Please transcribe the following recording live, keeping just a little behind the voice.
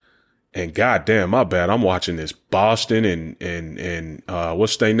And goddamn, my bad. I'm watching this Boston and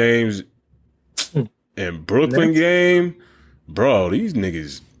what's their names Hmm. and Brooklyn Nets. game, bro. These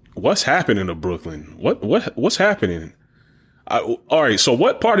niggas, what's happening to Brooklyn? What's happening? All right. So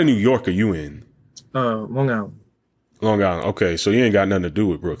what part of New York are you in? Long Island. Long Island. Okay, so you ain't got nothing to do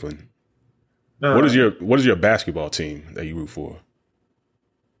with Brooklyn. Uh, What is your basketball team that you root for?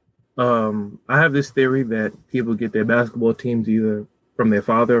 I have this theory that people get their basketball teams either from their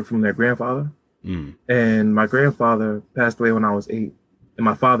father or from their grandfather. Mm. And my grandfather passed away when I was 8, and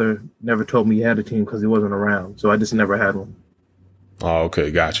my father never told me he had a team because he wasn't around, so I just never had one. Oh,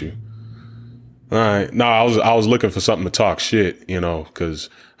 okay, got you. All right. No, I was looking for something to talk shit, because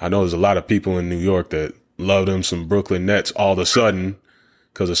I know there's a lot of people in New York that love them some Brooklyn Nets all of a sudden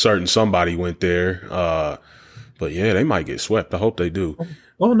because a certain somebody went there. But yeah, they might get swept. I hope they do.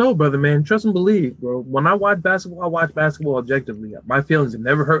 Oh no, brother, man, trust and believe, bro. When I watch basketball objectively. My feelings have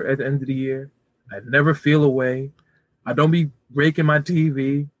never hurt at the end of the year. I never feel away. I don't be breaking my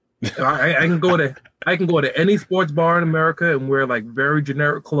TV. I can go to any sports bar in America and wear like very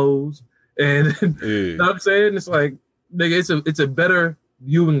generic clothes. And Yeah. you know what I'm saying? It's like, nigga, it's a better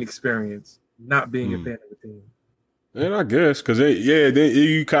viewing experience not being a fan of the team. And I guess because then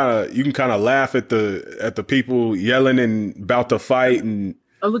you can kind of laugh at the people yelling and about to fight and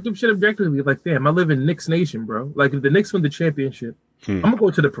I looked up shit objectively, like, damn, I live in Knicks Nation, bro. Like, if the Knicks win the championship, I'm gonna go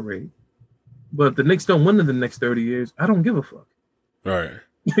to the parade. But if the Knicks don't win in the next 30 years, I don't give a fuck. right.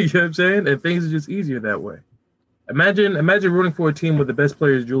 You know what I'm saying? And things are just easier that way. Imagine rooting for a team where the best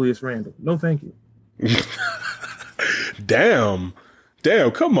player is Julius Randle. No, thank you. Damn,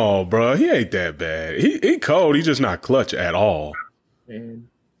 come on, bro. He ain't that bad. He cold. He's just not clutch at all. And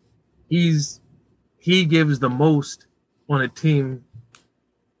he gives the most on a team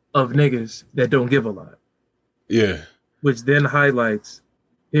of niggas that don't give a lot. Yeah. Which then highlights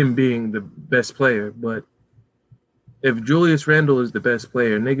him being the best player. But if Julius Randle is the best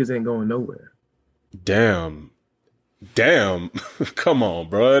player, niggas ain't going nowhere. Damn. Come on,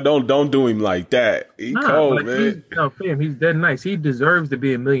 bro. Don't do him like that. He cold, man. He's dead nice. He deserves to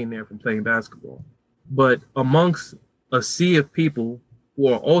be a millionaire from playing basketball. But amongst a sea of people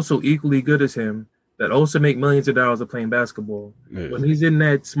who are also equally good as him, that also make millions of dollars of playing basketball, when he's in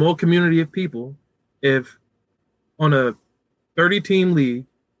that small community of people, if on a 30-team league,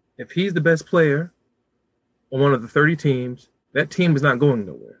 if he's the best player on one of the 30 teams, that team is not going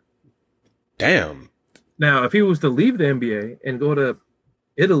nowhere. Damn. Now, if he was to leave the NBA and go to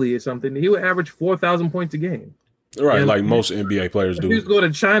Italy or something, he would average 4,000 points a game. Right, and like most NBA players do. If he was to go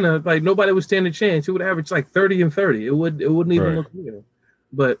to China, like nobody would stand a chance. He would average like 30 and 30. It wouldn't even look real.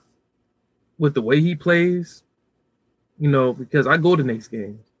 But with the way he plays, because I go to Knicks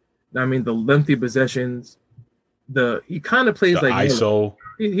games. I mean, the lengthy possessions, he kind of plays the like ISO.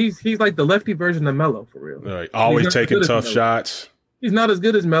 He's like the lefty version of Melo for real. Right, always taking tough shots. He's not as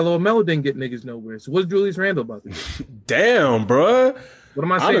good as Melo. Melo didn't get niggas nowhere. So what's Julius Randle about to do? Damn, bro. What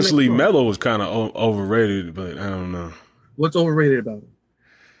am I saying? Honestly, Melo was kind of overrated, but I don't know. What's overrated about him?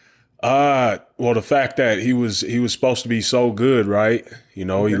 Well, the fact that he was supposed to be so good, right? He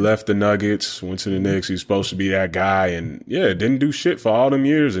left the Nuggets, went to the Knicks. He was supposed to be that guy, and didn't do shit for all them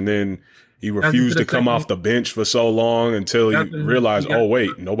years. And then he refused to come off the bench for so long until he realized, oh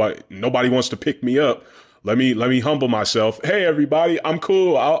wait, nobody wants to pick me up. Let me humble myself. Hey, everybody, I'm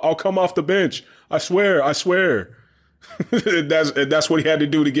cool. I'll come off the bench. I swear. That's what he had to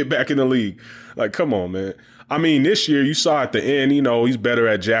do to get back in the league. Like, come on, man. I mean, this year you saw at the end, he's better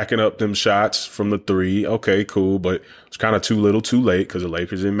at jacking up them shots from the three. Okay, cool. But it's kind of too little too late because the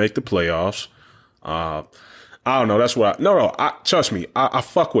Lakers didn't make the playoffs. I don't know. That's what trust me. I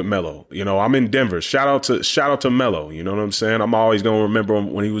fuck with Melo. I'm in Denver. Shout out to Melo. You know what I'm saying? I'm always going to remember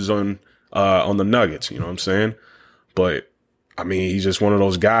him when he was on the Nuggets, you know what I'm saying? But I mean, he's just one of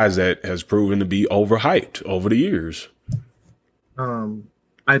those guys that has proven to be overhyped over the years.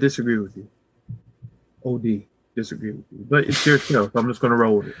 I disagree with you. OD disagree with you, but it's your show, so I'm just gonna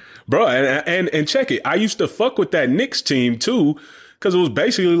roll with it, bro. And check it. I used to fuck with that Knicks team too, because it was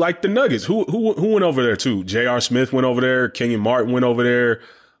basically like the Nuggets. Who went over there too? J.R. Smith went over there. Kenyon Martin went over there.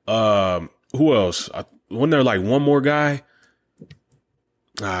 Who else? Wasn't there like one more guy?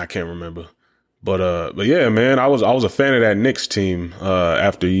 I can't remember. But yeah, man, I was a fan of that Knicks team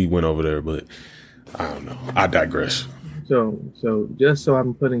after he went over there, but I don't know. I digress. So just so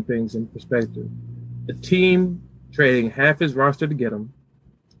I'm putting things in perspective, the team trading half his roster to get him,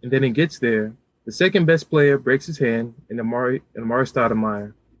 and then he gets there, the second best player breaks his hand in Amari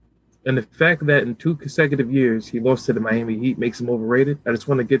Stoudemire. And the fact that in 2 consecutive years he lost to the Miami Heat makes him overrated. I just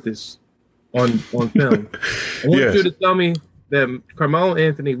want to get this on film. I want you to tell me that Carmelo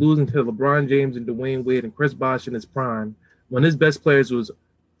Anthony losing to LeBron James and Dwayne Wade and Chris Bosh in his prime, when his best players was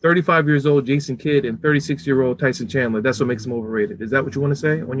 35 years old Jason Kidd and 36-year-old Tyson Chandler, that's what makes him overrated. Is that what you want to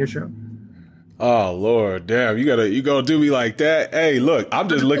say on your show? Oh Lord, damn! You gonna do me like that? Hey, look, I'm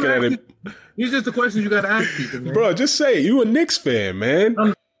just looking at it. These are just the questions you got to ask people, man. Bro, just say it. You a Knicks fan, man.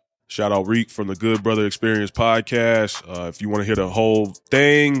 Shout out Reek from the Good Brother Experience podcast. If you want to hear the whole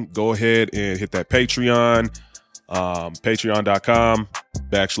thing, go ahead and hit that Patreon.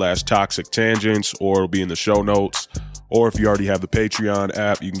 Patreon.com/Toxic Tangents, or it'll be in the show notes. Or if you already have the Patreon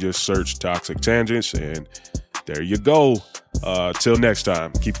app, you can just search Toxic Tangents, and there you go. Till next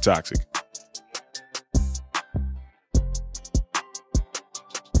time, keep it toxic.